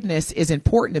forgiveness is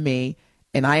important to me,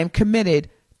 and I am committed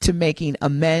to making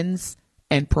amends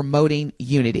and promoting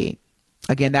unity.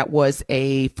 Again, that was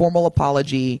a formal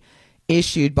apology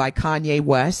issued by Kanye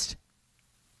West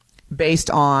based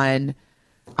on,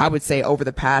 I would say, over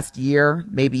the past year,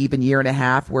 maybe even year and a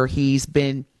half, where he's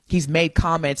made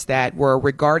comments that were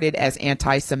regarded as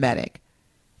anti-Semitic,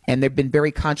 and they've been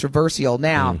very controversial.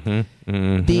 Now,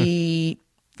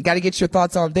 got to get your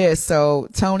thoughts on this. So,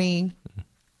 Tony,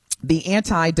 the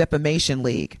Anti-Defamation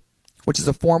League, which is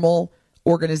a formal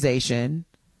organization,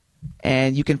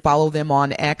 and you can follow them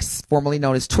on X, formerly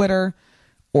known as Twitter,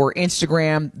 or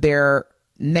Instagram. Their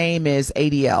name is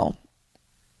ADL.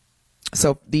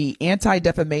 So the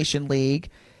Anti-Defamation League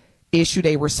issued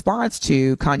a response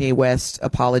to Kanye West's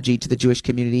apology to the Jewish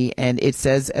community, and it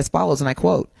says as follows, and I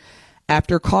quote,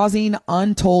 "After causing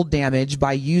untold damage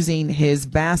by using his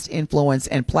vast influence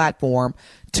and platform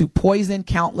to poison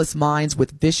countless minds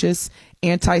with vicious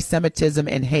anti-Semitism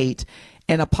and hate,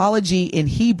 an apology in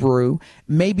Hebrew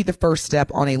may be the first step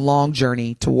on a long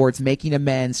journey towards making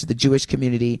amends to the Jewish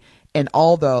community and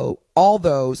all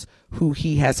those who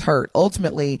he has hurt.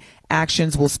 Ultimately,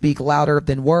 actions will speak louder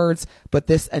than words, but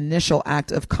this initial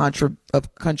act of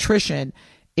contrition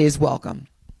is welcome."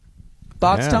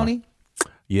 Thoughts, Tony?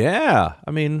 Yeah,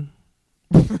 I mean,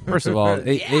 first of all,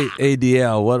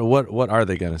 ADL. What are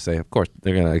they going to say? Of course,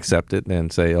 they're going to accept it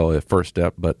and say, "Oh, a first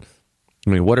step." But I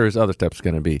mean, what are his other steps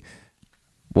going to be?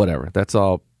 Whatever. That's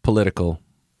all political.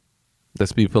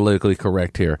 Let's be politically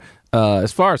correct here.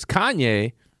 As far as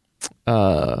Kanye,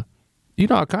 you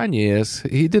know how Kanye is.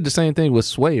 He did the same thing with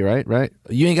Sway, right?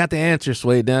 You ain't got the answer,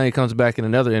 Sway. Then he comes back in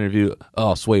another interview.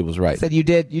 Oh, Sway was right. Said you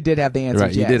did have the answer.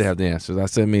 Right, you did have the answers. I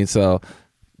said, so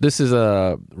this is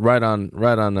right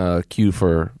on cue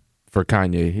for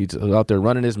Kanye. He's out there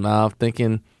running his mouth,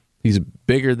 thinking he's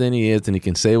bigger than he is, and he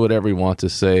can say whatever he wants to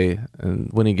say. And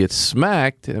when he gets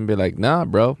smacked, and be like, "Nah,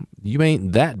 bro, you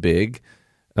ain't that big."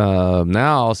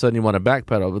 Now all of a sudden you want to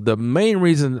backpedal. But the main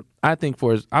reason I think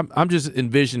for is I'm just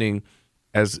envisioning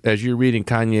as you're reading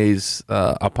Kanye's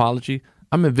apology,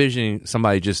 I'm envisioning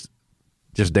somebody just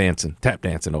dancing, tap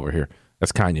dancing over here.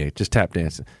 That's Kanye, just tap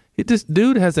dancing. This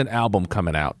dude has an album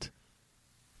coming out.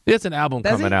 He has an album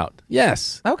coming out.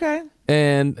 Yes. Okay.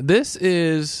 And this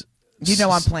is... You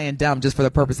know I'm playing dumb just for the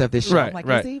purpose of this show. Right, I'm like,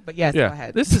 right. is he? But yes, yeah. Go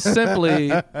ahead. This is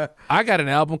simply, I got an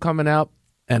album coming out,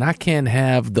 and I can't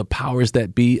have the powers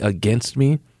that be against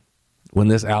me when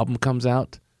this album comes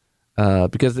out.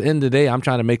 Because at the end of the day, I'm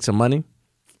trying to make some money.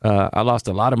 I lost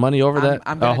a lot of money over that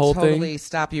I'm going whole to thing. totally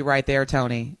stop you right there,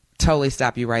 Tony. Totally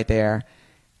stop you right there.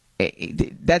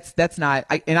 That's not,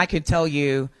 and I can tell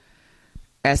you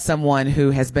as someone who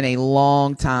has been a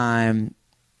long time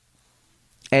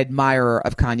admirer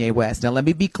of Kanye West. Now, let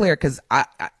me be clear, because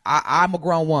I'm a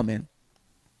grown woman.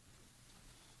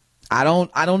 I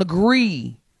don't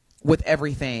agree with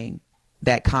everything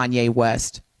that Kanye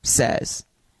West says,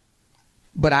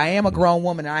 but I am a grown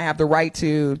woman, and I have the right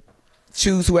to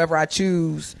choose whoever I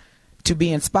choose to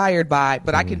be inspired by.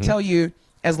 But I can tell you,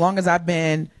 as long as I've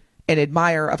been an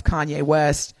admirer of Kanye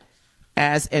West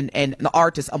as an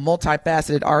artist, a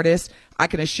multifaceted artist, I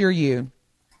can assure you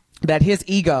that his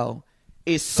ego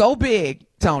is so big,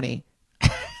 Tony,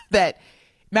 that,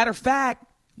 matter of fact,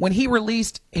 when he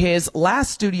released his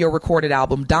last studio recorded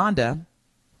album, Donda,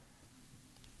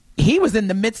 he was in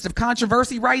the midst of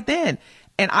controversy right then.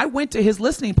 And I went to his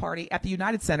listening party at the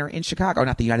United Center in Chicago.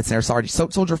 Not the United Center, sorry,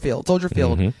 Soldier Field.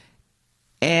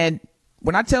 And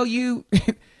when I tell you,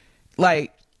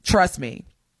 like, trust me,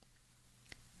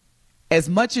 as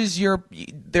much as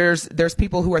there's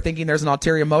people who are thinking there's an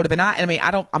ulterior motive, and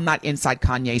I'm not inside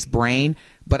Kanye's brain,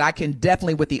 but I can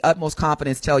definitely with the utmost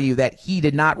confidence tell you that he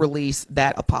did not release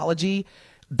that apology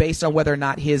based on whether or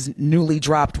not his newly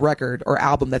dropped record or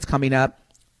album that's coming up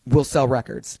will sell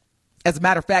records. As a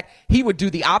matter of fact, he would do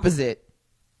the opposite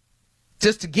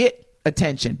just to get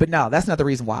attention. But no, that's not the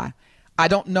reason why. I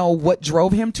don't know what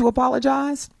drove him to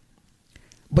apologize.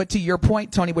 But to your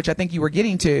point, Tony, which I think you were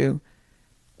getting to,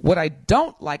 what I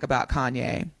don't like about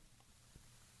Kanye,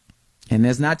 and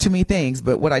there's not too many things,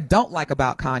 but what I don't like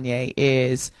about Kanye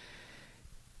is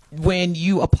when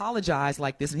you apologize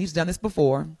like this, and he's done this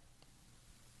before,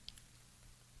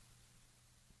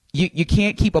 you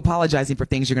can't keep apologizing for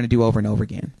things you're going to do over and over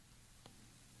again.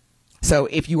 So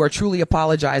if you are truly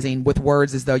apologizing with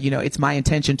words as though, it's my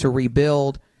intention to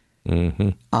rebuild,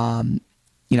 I'm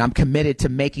committed to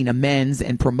making amends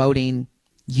and promoting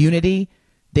unity,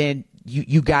 then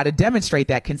you got to demonstrate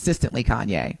that consistently,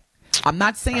 Kanye. I'm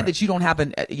not saying that you don't have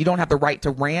the right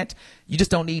to rant. You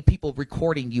just don't need people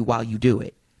recording you while you do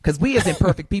it. Because we as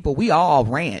imperfect people, we all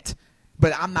rant,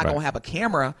 but I'm not going to have a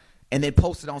camera and then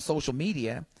post it on social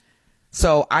media.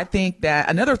 So I think that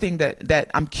another thing that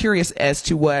I'm curious as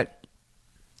to what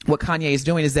Kanye is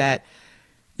doing is that,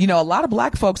 a lot of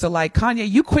black folks are like, Kanye,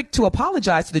 you quick to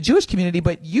apologize to the Jewish community,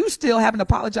 but you still haven't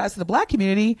apologized to the black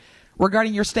community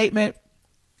regarding your statement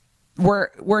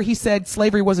where he said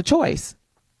slavery was a choice.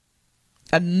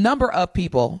 A number of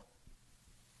people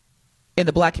in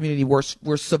the black community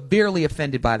were severely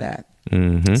offended by that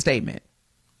statement.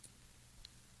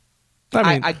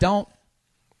 I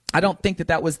don't think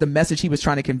that was the message he was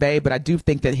trying to convey, but I do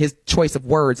think that his choice of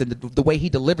words and the way he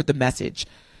delivered the message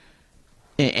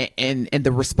and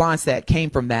the response that came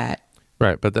from that.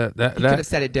 Right, but that could have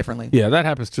said it differently. Yeah, that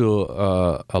happens to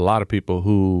a lot of people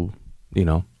who,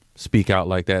 speak out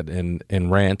like that in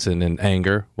rants and in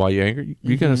anger. While you're angry,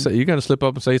 you're gonna slip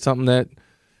up and say something that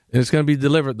it's gonna be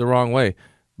delivered the wrong way.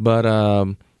 But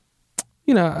who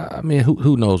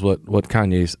knows what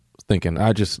Kanye's thinking?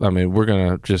 We're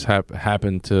gonna just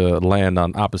happen to land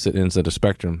on opposite ends of the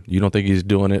spectrum. You don't think he's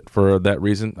doing it for that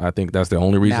reason? I think that's the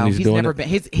only reason he's doing never it. Been,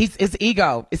 his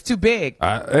ego is too big.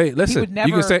 Hey, listen, he would never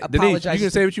you can say apologize. Denise, you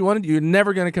can say what you wanted. You're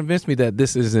never going to convince me that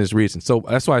this isn't his reason. So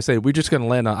that's why I say we're just going to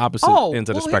land on opposite ends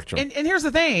of the spectrum. And here's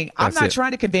the thing: I'm not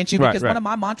trying to convince you because one of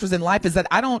my mantras in life is that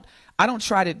I don't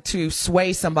try to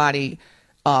sway somebody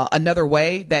another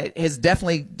way that has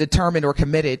definitely determined or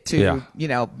committed to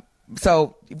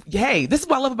So, hey, this is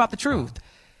what I love about the truth.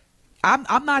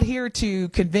 I'm not here to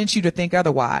convince you to think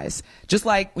otherwise. Just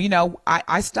like,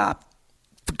 I stopped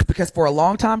because for a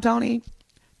long time, Tony,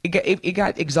 it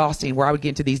got exhausting where I would get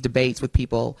into these debates with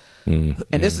people. And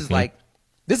this is like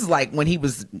when he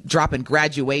was dropping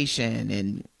graduation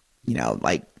and,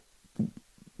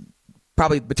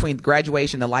 probably between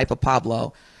graduation and the life of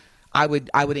Pablo. I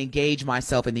would engage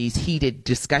myself in these heated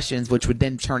discussions, which would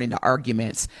then turn into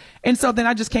arguments. And so then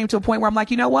I just came to a point where I'm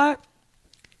like, you know what?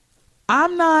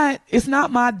 It's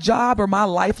not my job or my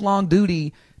lifelong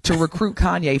duty to recruit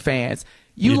Kanye fans.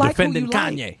 You're like defending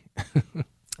Kanye.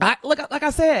 Like I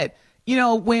said,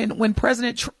 when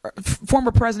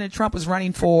former President Trump was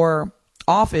running for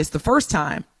office the first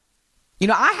time,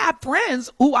 I have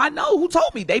friends who I know who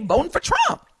told me they voted for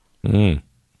Trump.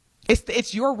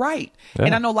 It's your right. Yeah.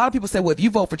 And I know a lot of people say, well, if you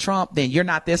vote for Trump, then you're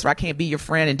not this, or I can't be your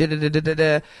friend, and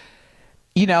da-da-da-da-da-da.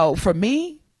 For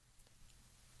me,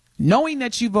 knowing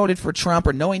that you voted for Trump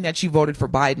or knowing that you voted for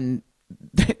Biden,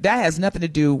 that has nothing to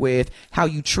do with how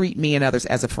you treat me and others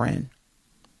as a friend.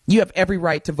 You have every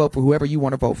right to vote for whoever you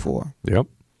want to vote for. Yep.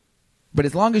 But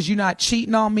as long as you're not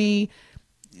cheating on me,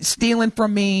 stealing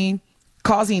from me,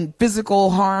 causing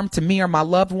physical harm to me or my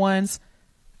loved ones,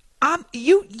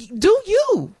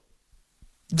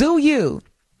 do you?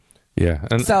 Yeah,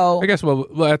 and so I guess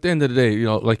well at the end of the day,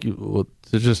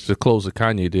 just to close the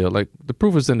Kanye deal, like the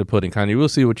proof is in the pudding, Kanye. We'll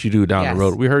see what you do down the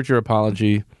road. We heard your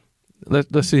apology.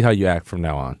 Let's see how you act from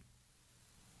now on.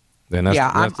 And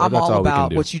I'm all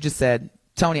about what you just said,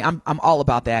 Tony. I'm all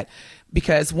about that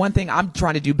because one thing I'm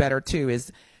trying to do better too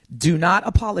is do not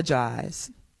apologize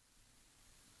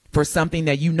for something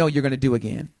that you're going to do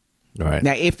again. All right.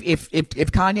 Now, if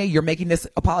Kanye, you're making this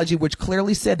apology, which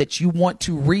clearly said that you want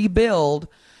to rebuild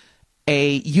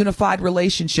a unified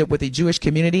relationship with the Jewish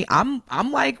community, I'm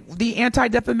like the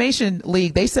Anti-Defamation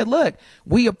League. They said, look,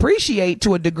 we appreciate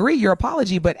to a degree your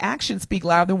apology, but actions speak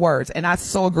louder than words. And I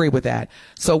so agree with that.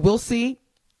 So we'll see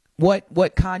what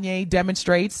Kanye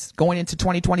demonstrates going into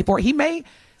 2024. He may,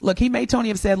 Tony,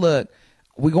 have said, look,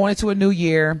 we're going into a new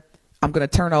year. I'm going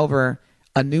to turn over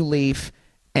a new leaf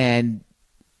and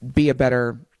be a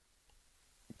better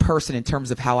person in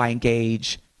terms of how I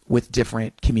engage with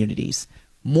different communities.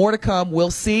 More to come.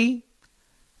 We'll see.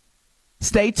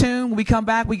 Stay tuned. When we come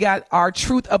back, we got our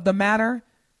Truth of the Matter.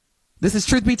 This is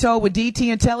Truth Be Told with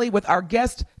DT and Telly with our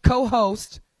guest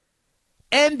co-host,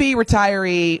 NB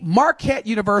retiree, Marquette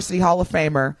University Hall of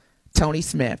Famer, Tony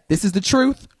Smith. This is The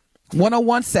Truth,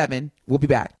 1017. We'll be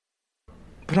back.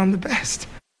 But I'm the best.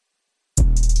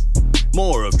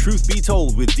 More of Truth Be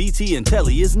Told with DT and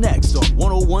Telly is next on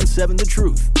 1017 The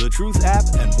Truth, The Truth app,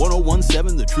 and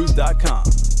 1017thetruth.com.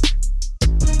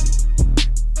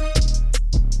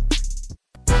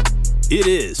 It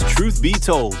is Truth Be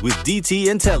Told with DT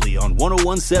and Telly on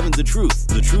 1017 The Truth,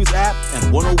 The Truth app,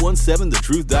 and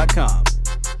 1017thetruth.com.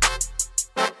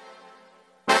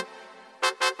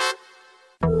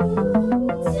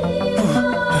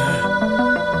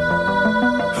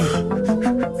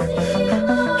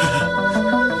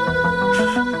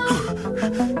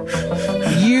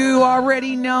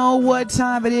 Already know what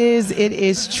time it is. It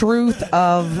is Truth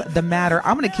of the Matter.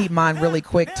 I'm going to keep mine really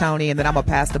quick, Tony, and then I'm going to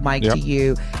pass the mic to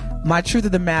you. My Truth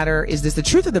of the Matter is this. The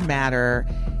truth of the matter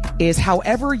is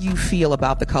however you feel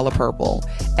about the color purple,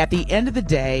 at the end of the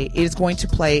day, it is going to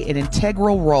play an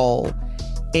integral role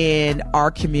in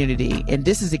our community. And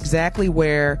this is exactly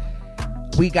where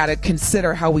we got to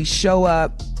consider how we show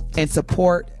up and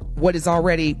support what is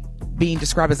already being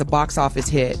described as a box office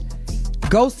hit.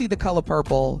 Go see The Color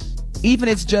Purple, even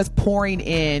if it's just pouring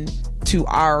in to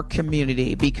our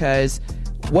community, because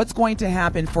what's going to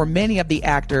happen for many of the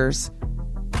actors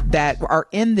that are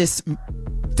in this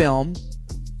film,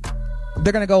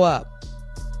 they're going to go up.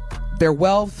 their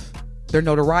wealth, their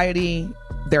notoriety,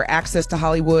 their access to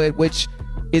Hollywood, which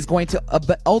is going to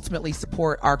ultimately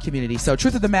support our community. So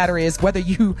truth of the matter is, whether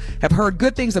you have heard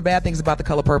good things or bad things about The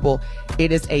Color Purple,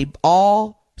 it is a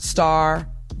all-star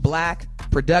black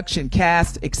production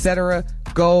cast, etc.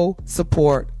 Go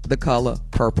support The Color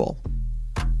Purple.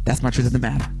 That's my truth of the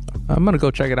matter. I'm gonna go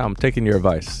check it out. I'm taking your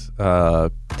advice.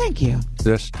 Thank you.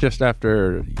 Just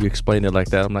after you explained it like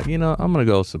that, I'm like, I'm gonna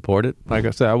go support it. Like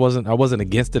I said, I wasn't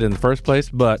against it in the first place,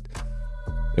 but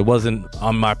it wasn't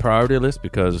on my priority list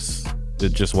because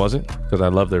it just wasn't, because I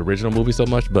love the original movie so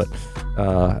much. But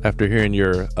after hearing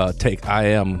your take, I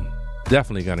am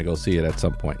definitely going to go see it at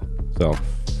some point. So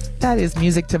that is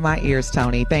music to my ears,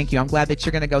 Tony. Thank you. I'm glad that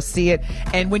you're going to go see it.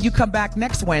 And when you come back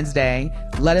next Wednesday,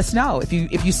 let us know if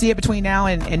you see it between now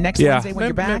and next Wednesday when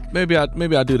you're back. Maybe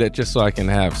I'll do that just so I can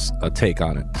have a take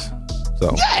on it.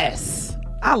 So yes,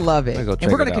 I love it.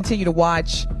 And we're going to continue to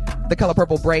watch The Color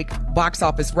Purple break box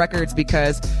office records,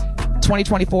 because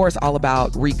 2024 is all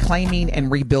about reclaiming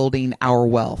and rebuilding our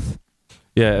wealth.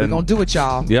 Yeah, we're gonna do it,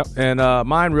 y'all. Yep. And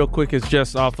mine, real quick, is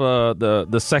just off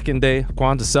the second day,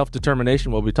 Kwanzaa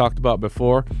self-determination, what we talked about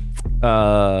before.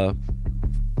 I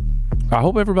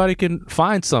hope everybody can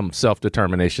find some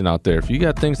self-determination out there. If you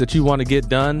got things that you want to get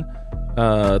done,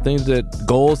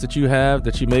 goals that you have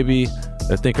that you maybe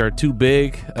think are too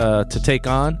big to take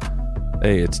on,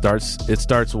 hey, it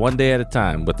starts one day at a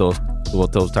time with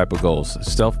those type of goals.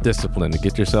 Self-discipline to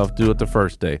get yourself do it the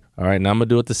first day. All right, now I'm gonna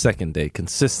do it the second day.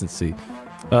 Consistency.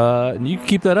 And you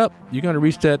keep that up, you're gonna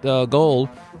reach that goal,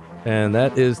 and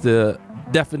that is the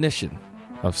definition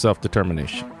of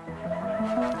self-determination.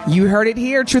 You heard it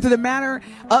here. Truth of the matter.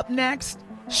 Up next,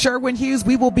 Sherwin Hughes.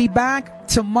 We will be back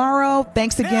tomorrow.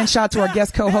 Thanks again. Shout out to our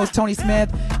guest co-host Tony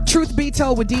Smith. Truth Be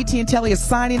Told with DT and Telly is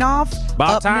signing off.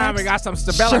 About Up time next, we got some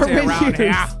stability Sherwin around Hughes.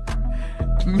 here.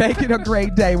 Make it a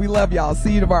great day. We love y'all.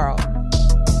 See you tomorrow.